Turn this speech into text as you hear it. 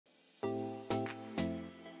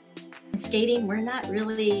skating, we're not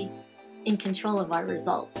really in control of our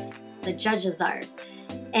results. The judges are.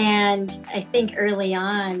 And I think early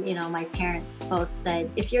on, my parents both said,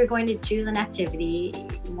 if you're going to choose an activity,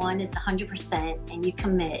 one, it's 100% and you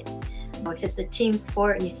commit. If it's a team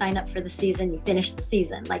sport and you sign up for the season, you finish the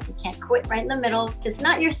season. Like, you can't quit right in the middle. If it's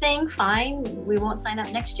not your thing, fine, we won't sign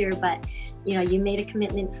up next year, but you made a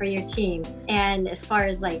commitment for your team. And as far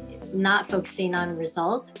as like not focusing on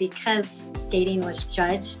results, because skating was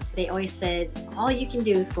judged, they always said, all you can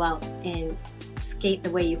do is go out and skate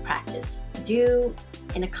the way you practice. Do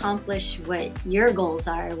and accomplish what your goals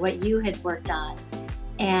are, what you had worked on.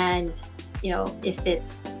 And if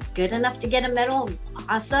it's good enough to get a medal,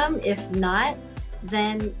 awesome. If not,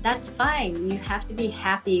 then that's fine. You have to be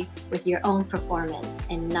happy with your own performance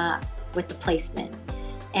and not with the placement.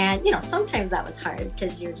 And sometimes that was hard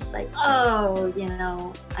because you're just like, oh,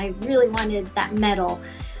 I really wanted that medal.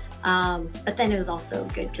 But then it was also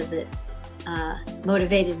good because it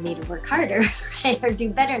motivated me to work harder, right? Or do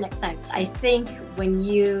better next time. I think when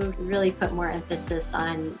you really put more emphasis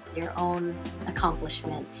on your own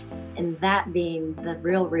accomplishments and that being the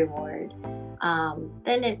real reward,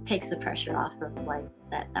 then it takes the pressure off of like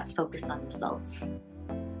that focus on results.